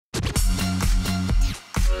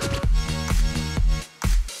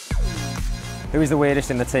Who is the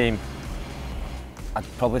weirdest in the team? I'd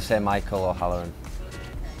probably say Michael O'Halloran.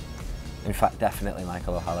 In fact, definitely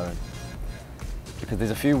Michael O'Halloran. Because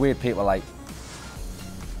there's a few weird people like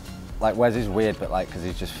Wes is weird, but like, because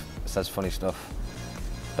he just says funny stuff.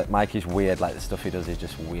 But Mikey's weird, like the stuff he does is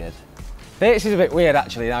just weird. Bates is a bit weird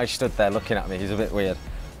actually, now he's stood there looking at me, he's a bit weird.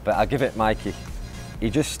 But I'll give it Mikey.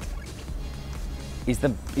 He's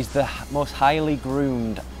the most highly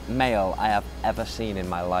groomed male I have ever seen in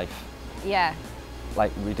my life. Yeah.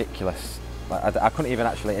 Like ridiculous. Like, I couldn't even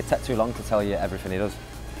actually, it'd take too long to tell you everything he does.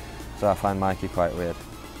 So I find Mikey quite weird.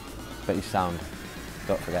 But he's sound.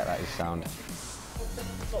 Don't forget that, he's sound.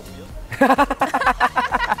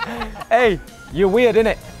 Hey, you're weird,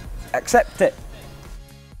 innit? Accept it.